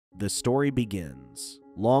The story begins.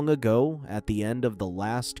 Long ago, at the end of the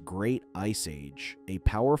last great ice age, a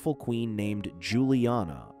powerful queen named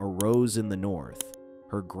Juliana arose in the north.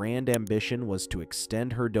 Her grand ambition was to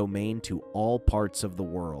extend her domain to all parts of the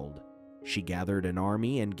world. She gathered an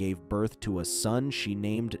army and gave birth to a son she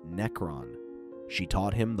named Necron. She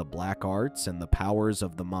taught him the black arts and the powers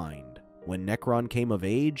of the mind. When Necron came of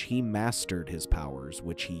age, he mastered his powers,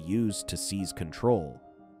 which he used to seize control.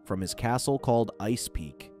 From his castle called Ice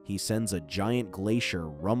Peak, he sends a giant glacier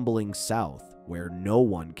rumbling south, where no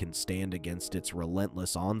one can stand against its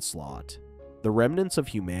relentless onslaught. The remnants of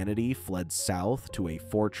humanity fled south to a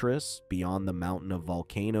fortress beyond the mountain of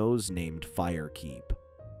volcanoes named Firekeep,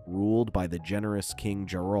 ruled by the generous King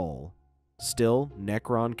Jarol. Still,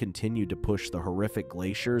 Necron continued to push the horrific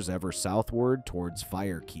glaciers ever southward towards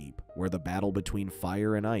Firekeep, where the battle between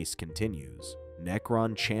fire and ice continues.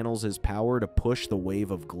 Necron channels his power to push the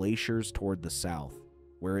wave of glaciers toward the south,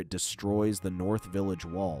 where it destroys the North Village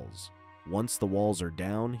walls. Once the walls are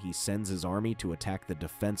down, he sends his army to attack the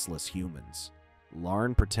defenseless humans.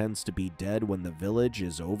 Larn pretends to be dead when the village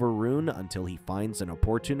is overrun until he finds an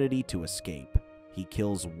opportunity to escape. He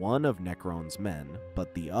kills one of Necron's men,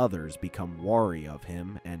 but the others become wary of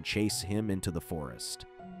him and chase him into the forest.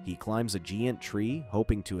 He climbs a giant tree,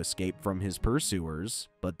 hoping to escape from his pursuers,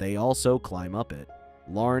 but they also climb up it.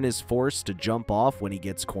 Larn is forced to jump off when he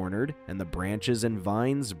gets cornered, and the branches and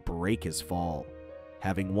vines break his fall.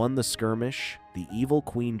 Having won the skirmish, the evil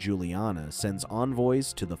Queen Juliana sends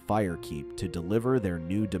envoys to the Firekeep to deliver their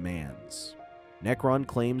new demands. Necron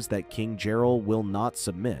claims that King Jarol will not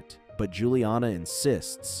submit, but Juliana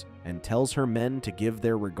insists and tells her men to give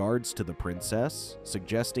their regards to the princess,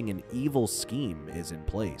 suggesting an evil scheme is in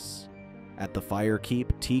place. At the Firekeep,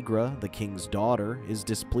 Tigra, the king's daughter, is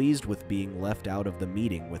displeased with being left out of the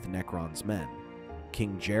meeting with Necron's men.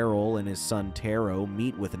 King Jarol and his son Taro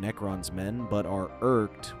meet with Necron's men, but are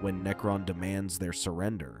irked when Necron demands their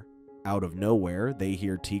surrender. Out of nowhere, they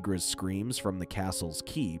hear Tigra's screams from the castle's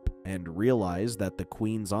keep and realize that the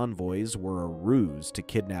queen's envoys were a ruse to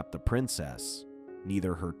kidnap the princess.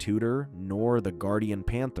 Neither her tutor nor the Guardian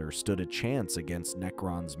Panther stood a chance against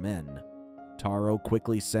Necron's men. Taro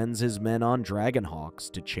quickly sends his men on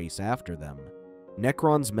Dragonhawks to chase after them.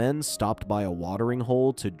 Necron's men stopped by a watering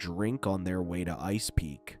hole to drink on their way to Ice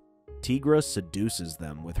Peak. Tigra seduces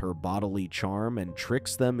them with her bodily charm and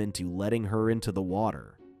tricks them into letting her into the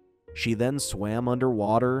water. She then swam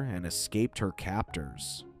underwater and escaped her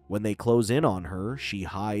captors. When they close in on her, she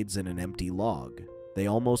hides in an empty log. They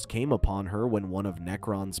almost came upon her when one of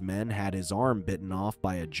Necron's men had his arm bitten off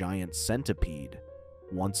by a giant centipede.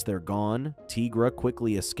 Once they're gone, Tigra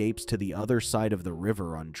quickly escapes to the other side of the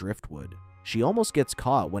river on Driftwood. She almost gets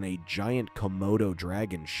caught when a giant Komodo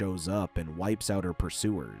dragon shows up and wipes out her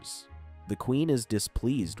pursuers. The queen is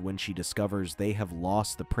displeased when she discovers they have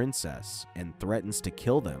lost the princess and threatens to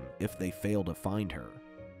kill them if they fail to find her.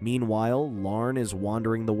 Meanwhile, Larn is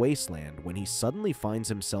wandering the wasteland when he suddenly finds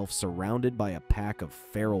himself surrounded by a pack of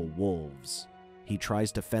feral wolves. He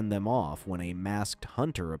tries to fend them off when a masked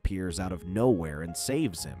hunter appears out of nowhere and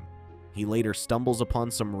saves him. He later stumbles upon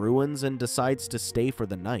some ruins and decides to stay for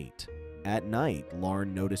the night. At night,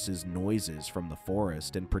 Larn notices noises from the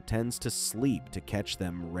forest and pretends to sleep to catch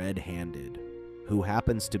them red-handed, who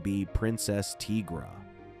happens to be Princess Tigra.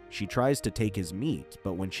 She tries to take his meat,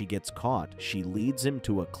 but when she gets caught, she leads him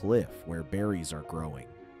to a cliff where berries are growing.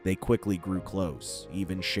 They quickly grew close,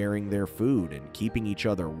 even sharing their food and keeping each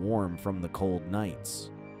other warm from the cold nights.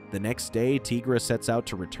 The next day, Tigra sets out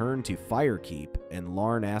to return to Firekeep, and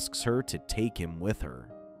Larn asks her to take him with her.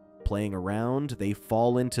 Playing around, they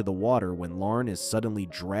fall into the water when Larn is suddenly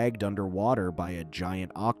dragged underwater by a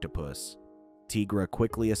giant octopus. Tigra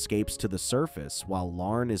quickly escapes to the surface while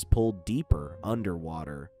Larn is pulled deeper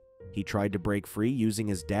underwater. He tried to break free using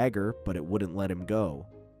his dagger, but it wouldn't let him go.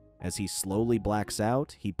 As he slowly blacks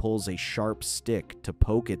out, he pulls a sharp stick to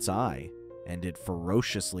poke its eye, and it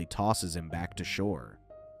ferociously tosses him back to shore.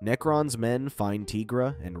 Necron's men find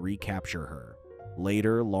Tigra and recapture her.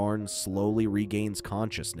 Later, Larn slowly regains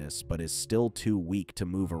consciousness, but is still too weak to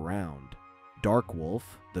move around. Darkwolf,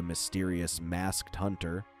 the mysterious masked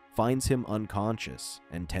hunter, finds him unconscious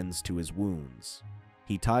and tends to his wounds.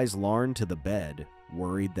 He ties Larn to the bed,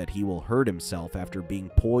 worried that he will hurt himself after being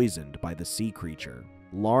poisoned by the sea creature.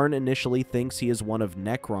 Larn initially thinks he is one of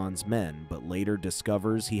Necron's men, but later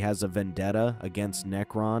discovers he has a vendetta against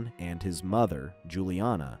Necron and his mother,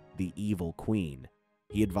 Juliana, the evil queen.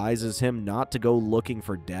 He advises him not to go looking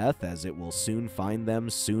for death, as it will soon find them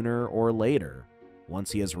sooner or later.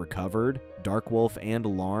 Once he has recovered, Darkwolf and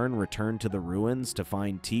Larn return to the ruins to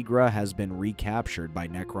find Tigra has been recaptured by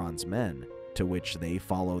Necron's men. to which they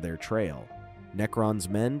follow their trail. Necron's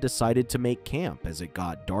men decided to make camp as it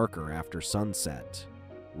got darker after sunset.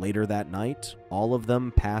 Later that night, all of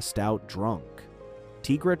them passed out drunk.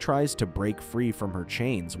 Tigra tries to break free from her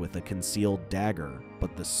chains with a concealed dagger,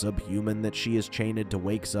 but the subhuman that she is chained to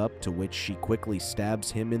wakes up, to which she quickly stabs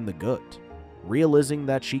him in the gut. Realizing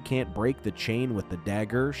that she can't break the chain with the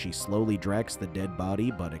dagger, she slowly drags the dead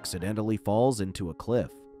body but accidentally falls into a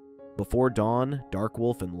cliff. Before dawn,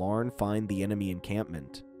 Darkwolf and Larn find the enemy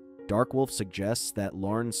encampment. Darkwolf suggests that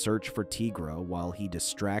Larn search for Tigra while he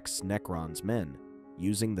distracts Necron's men.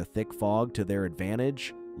 Using the thick fog to their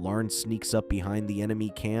advantage, Larn sneaks up behind the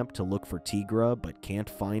enemy camp to look for Tigra, but can't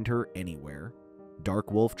find her anywhere.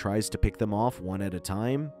 Darkwolf tries to pick them off one at a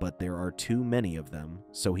time, but there are too many of them,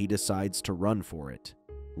 so he decides to run for it.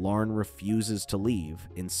 Larn refuses to leave,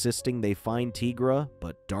 insisting they find Tigra,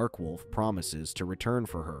 but Darkwolf promises to return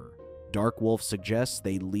for her. Darkwolf suggests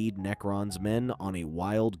they lead Necron's men on a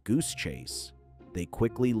wild goose chase. They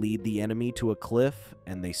quickly lead the enemy to a cliff,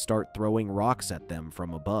 and they start throwing rocks at them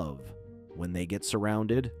from above. When they get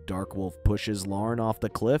surrounded, Darkwolf pushes Larn off the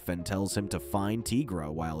cliff and tells him to find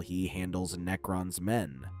Tigra while he handles Necron's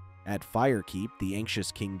men. At Firekeep, the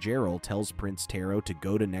anxious King Geralt tells Prince Taro to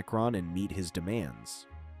go to Necron and meet his demands.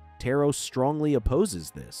 Taro strongly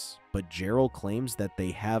opposes this, but Geralt claims that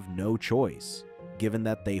they have no choice, given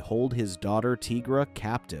that they hold his daughter Tigra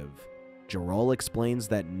captive. Geralt explains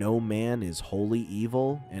that no man is wholly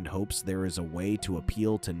evil and hopes there is a way to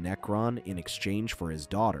appeal to Necron in exchange for his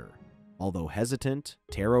daughter. Although hesitant,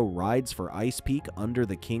 Taro rides for Ice Peak under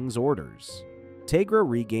the king's orders. Tigra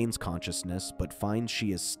regains consciousness but finds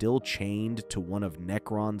she is still chained to one of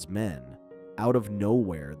Necron's men. Out of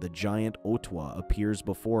nowhere, the giant Otwa appears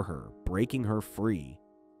before her, breaking her free.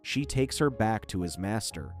 She takes her back to his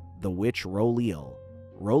master, the witch Rolil.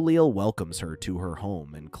 Rolil welcomes her to her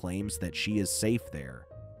home and claims that she is safe there.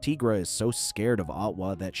 Tigra is so scared of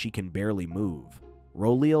Otwa that she can barely move.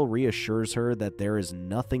 Rolil reassures her that there is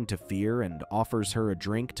nothing to fear and offers her a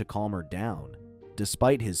drink to calm her down.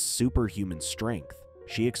 Despite his superhuman strength,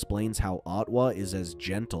 she explains how Otwa is as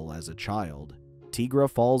gentle as a child. Tigra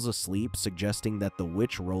falls asleep, suggesting that the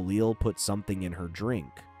witch Rolil put something in her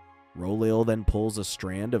drink. Rolil then pulls a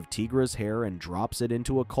strand of Tigra's hair and drops it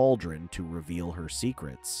into a cauldron to reveal her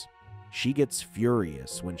secrets. She gets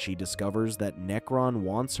furious when she discovers that Necron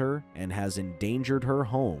wants her and has endangered her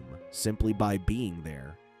home simply by being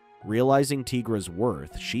there. Realizing Tigra's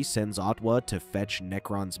worth, she sends Otwa to fetch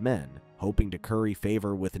Necron's men, hoping to curry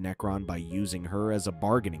favor with Necron by using her as a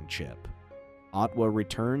bargaining chip. Otwa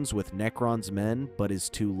returns with Necron's men, but is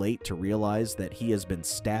too late to realize that he has been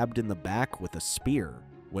stabbed in the back with a spear.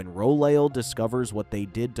 When Rolil discovers what they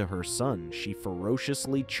did to her son, she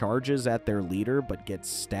ferociously charges at their leader but gets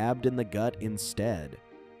stabbed in the gut instead.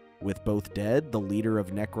 With both dead, the leader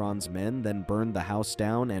of Necron's men then burned the house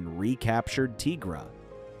down and recaptured Tigra.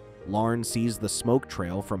 Larn sees the smoke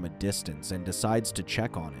trail from a distance and decides to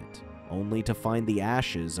check on it, only to find the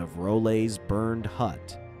ashes of Rolil's burned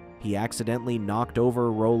hut. He accidentally knocked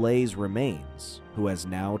over Rolil's remains, who has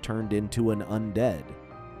now turned into an undead.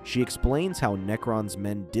 She explains how Necron's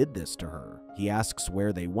men did this to her. He asks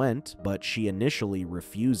where they went, but she initially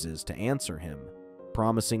refuses to answer him.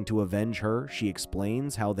 Promising to avenge her, she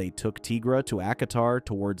explains how they took Tigra to Akatar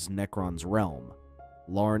towards Necron's realm.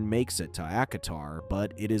 Larn makes it to Akatar,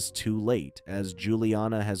 but it is too late, as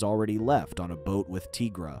Juliana has already left on a boat with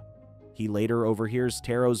Tigra. He later overhears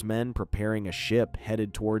Taro's men preparing a ship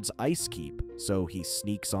headed towards Icekeep, so he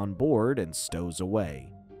sneaks on board and stows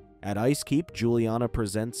away. At Icekeep, Juliana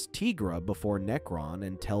presents Tigra before Necron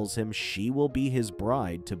and tells him she will be his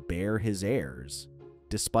bride to bear his heirs.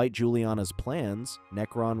 Despite Juliana's plans,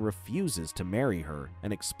 Necron refuses to marry her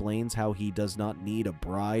and explains how he does not need a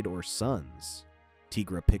bride or sons.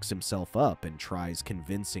 Tigra picks himself up and tries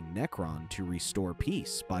convincing Necron to restore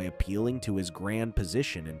peace by appealing to his grand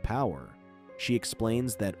position and power. She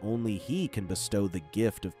explains that only he can bestow the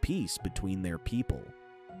gift of peace between their people.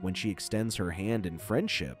 When she extends her hand in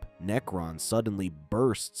friendship, Necron suddenly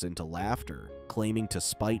bursts into laughter, claiming to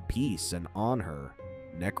spite peace and on her.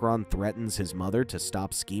 Necron threatens his mother to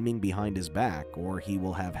stop scheming behind his back, or he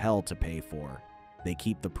will have hell to pay for. They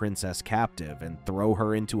keep the princess captive and throw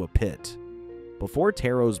her into a pit. Before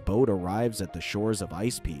Taro's boat arrives at the shores of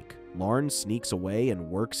Ice Peak, Larn sneaks away and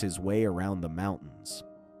works his way around the mountains.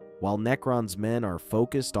 While Necron's men are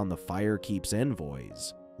focused on the Firekeep's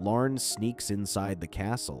envoys, Larn sneaks inside the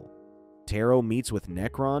castle. Taro meets with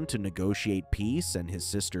Necron to negotiate peace and his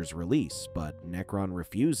sister's release, but Necron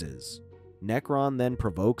refuses. Necron then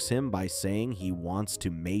provokes him by saying he wants to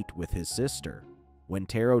mate with his sister. When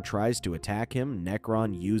Taro tries to attack him,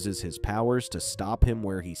 Necron uses his powers to stop him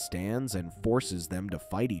where he stands and forces them to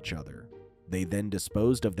fight each other. They then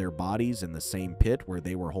disposed of their bodies in the same pit where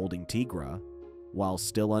they were holding Tigra. While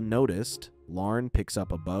still unnoticed, Larn picks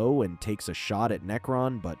up a bow and takes a shot at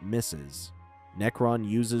Necron but misses. Necron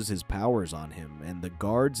uses his powers on him, and the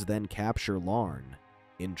guards then capture Larn.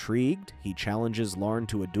 Intrigued, he challenges Larn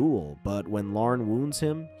to a duel, but when Larn wounds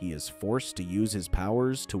him, he is forced to use his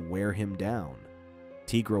powers to wear him down.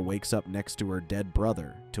 Tigra wakes up next to her dead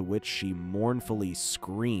brother, to which she mournfully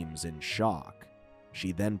screams in shock.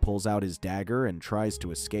 She then pulls out his dagger and tries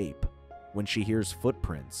to escape. When she hears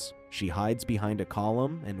footprints, she hides behind a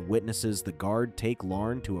column and witnesses the guard take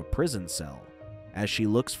Larn to a prison cell. As she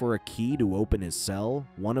looks for a key to open his cell,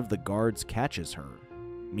 one of the guards catches her.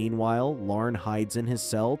 Meanwhile, Larn hides in his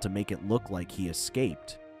cell to make it look like he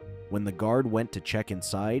escaped. When the guard went to check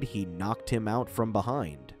inside, he knocked him out from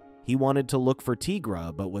behind. He wanted to look for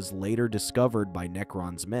Tigra, but was later discovered by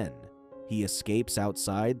Necron's men. He escapes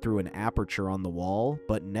outside through an aperture on the wall,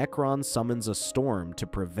 but Necron summons a storm to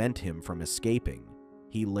prevent him from escaping.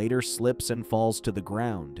 He later slips and falls to the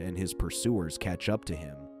ground, and his pursuers catch up to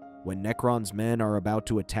him. When Necron's men are about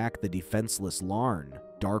to attack the defenseless Larn,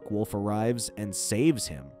 Darkwolf arrives and saves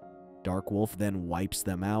him. Darkwolf then wipes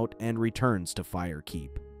them out and returns to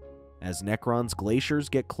Firekeep. As Necron's glaciers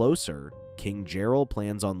get closer, King Geralt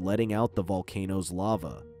plans on letting out the volcano's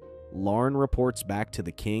lava. Larn reports back to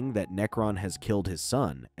the king that Necron has killed his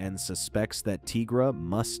son and suspects that Tigra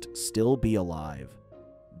must still be alive.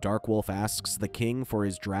 Darkwolf asks the king for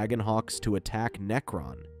his Dragonhawks to attack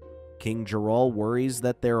Necron. King Geralt worries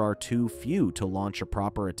that there are too few to launch a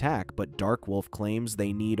proper attack, but Darkwolf claims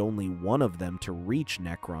they need only one of them to reach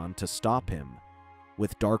Necron to stop him.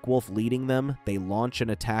 With Darkwolf leading them, they launch an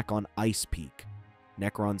attack on Ice Peak.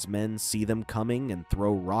 Necron's men see them coming and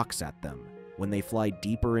throw rocks at them. When they fly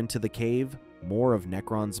deeper into the cave, more of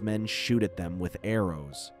Necron's men shoot at them with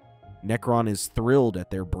arrows. Necron is thrilled at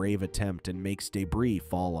their brave attempt and makes debris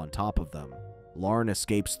fall on top of them. Larn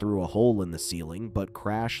escapes through a hole in the ceiling, but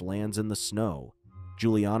crash lands in the snow.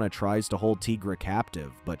 Juliana tries to hold Tigra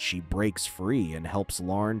captive, but she breaks free and helps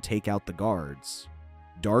Larn take out the guards.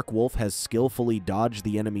 Darkwolf has skillfully dodged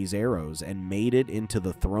the enemy's arrows and made it into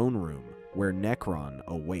the throne room, where Necron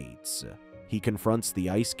awaits. He confronts the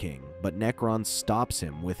Ice King, but Necron stops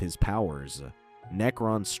him with his powers.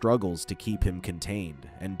 Necron struggles to keep him contained,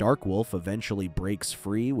 and Darkwolf eventually breaks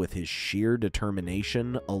free with his sheer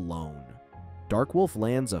determination alone. Darkwolf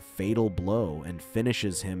lands a fatal blow and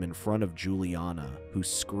finishes him in front of Juliana, who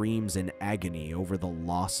screams in agony over the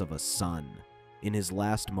loss of a son. In his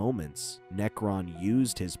last moments, Necron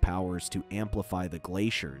used his powers to amplify the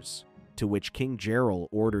glaciers, to which King Geralt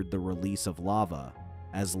ordered the release of lava.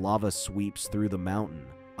 As lava sweeps through the mountain,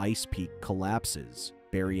 Ice Peak collapses,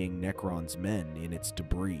 burying Necron's men in its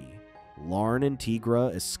debris. Larn and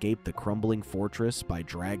Tigra escape the crumbling fortress by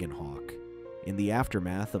Dragonhawk. In the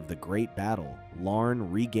aftermath of the Great Battle,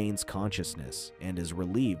 Larn regains consciousness and is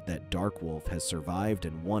relieved that Darkwolf has survived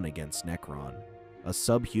and won against Necron. A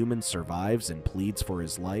subhuman survives and pleads for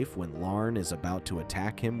his life when Larn is about to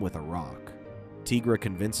attack him with a rock. Tigra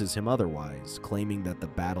convinces him otherwise, claiming that the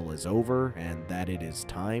battle is over and that it is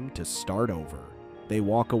time to start over. They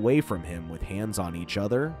walk away from him with hands on each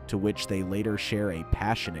other, to which they later share a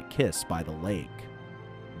passionate kiss by the lake.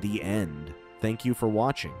 The end. Thank you for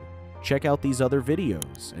watching. Check out these other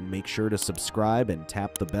videos, and make sure to subscribe and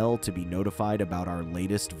tap the bell to be notified about our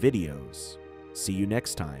latest videos. See you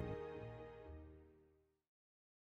next time.